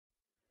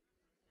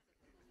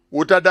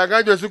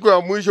utadanganywa siku ya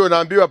mwisho,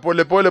 unaambiwa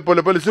pole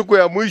pole, siku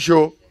ya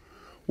mwisho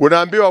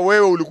unaambiwa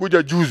wewe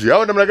ulikuja juzi.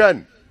 Au namna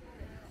gani?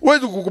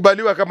 Huwezi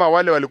kukubaliwa kama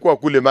wale walikuwa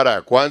kule mara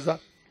ya kwanza.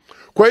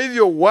 Kwa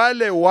hivyo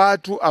wale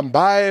watu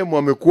ambaye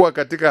wamekuwa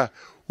katika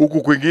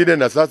huku kwingine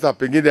na sasa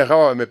pengine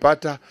hawa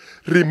wamepata,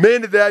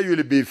 remain there, you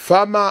will be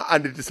farmer,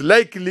 and it is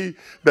likely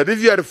that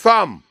if you are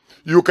firm,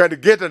 you can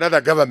get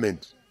another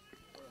government.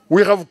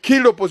 We have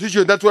killed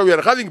opposition, that's why we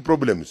are having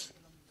problems.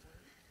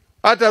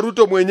 Hata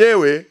Ruto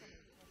mwenyewe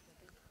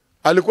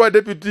alikuwa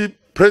deputy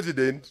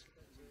president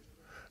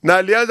na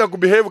alianza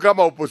kubehave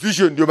kama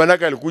opposition, ndio maana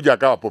alikuja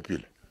akawa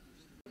popular.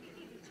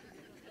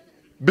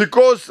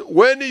 Because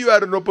when you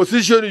are in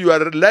opposition, you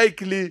are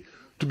likely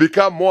to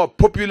become more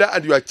popular,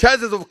 and your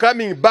chances of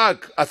coming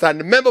back as a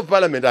member of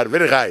parliament are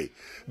very high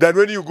than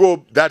when you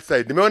go that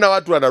side. Nimeona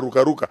watu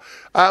wanaruka.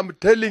 I'm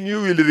telling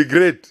you, you'll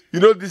regret. You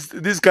know,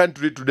 this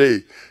country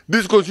today,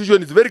 this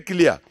constitution is very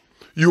clear.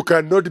 You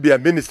cannot be a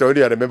minister when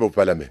you are a member of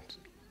parliament.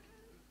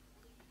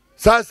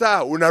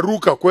 Sasa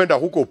unaruka kwenda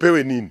huko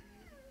upewe nini?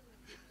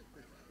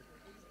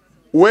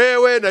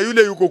 Wewe na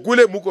yule yuko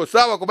kule muko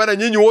sawa, kwa maana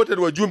nyinyi wote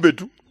ni wajumbe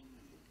tu.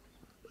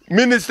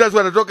 Ministers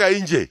wanatoka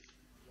nje.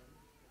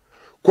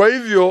 Kwa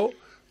hivyo,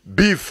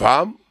 be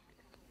firm,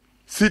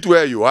 sit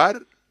where you are,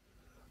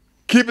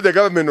 keep the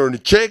government on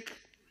check,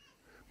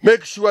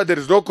 make sure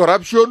there is no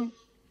corruption,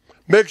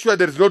 make sure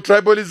there is no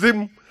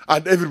tribalism,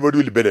 and everybody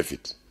will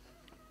benefit.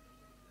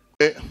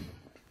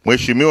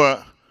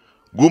 Mheshimiwa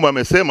Gumo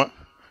amesema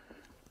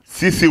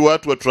sisi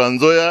watu wa Trans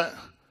Nzoia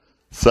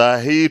saa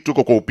hii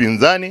tuko kwa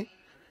upinzani,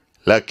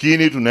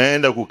 lakini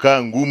tunaenda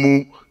kukaa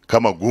ngumu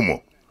kama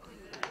Gumo.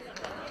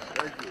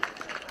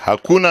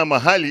 Hakuna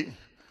mahali,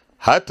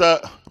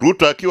 hata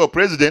Ruto akiwa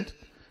president,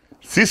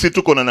 sisi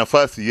tuko na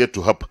nafasi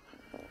yetu hapa.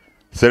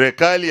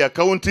 Serikali ya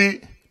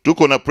county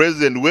tuko na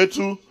president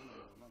wetu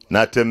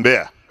na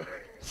tembea.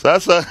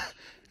 Sasa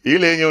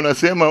ile yenye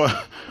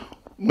unasema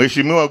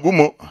Mheshimiwa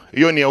Gumo,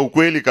 hiyo ni ya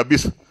ukweli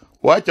kabisa.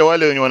 Wacha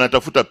wale wenye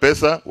wanatafuta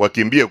pesa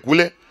wakimbie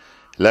kule,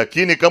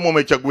 lakini kama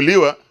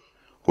umechaguliwa,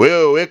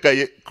 wewe weka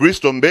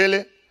Kristo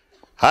mbele.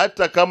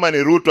 Hata kama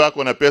ni Ruto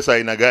ako na pesa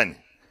aina gani,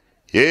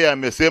 yeye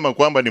amesema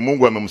kwamba ni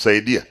Mungu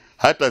amemsaidia.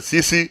 Hata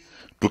sisi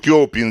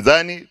tukiwa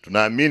upinzani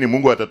tunaamini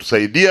Mungu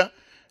atatusaidia,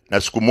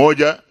 na siku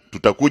moja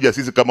tutakuja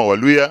sisi kama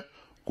Waluya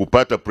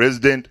kupata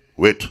president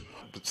wetu.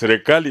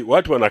 Serikali,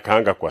 watu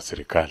wanakaanga kwa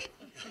serikali,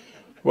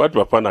 watu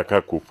hapana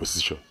kaa kwa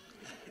opposition.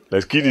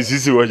 Lakini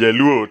sisi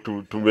Wajaluo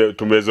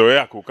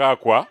tumezoea kukaa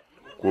kwa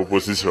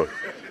opposition.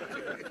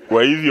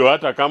 Kwa hivyo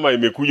hata kama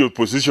imekuja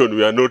opposition,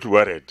 we are not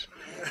worried.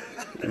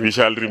 We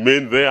shall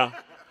remain there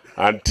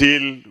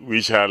until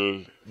we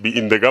shall be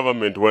in the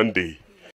government one day.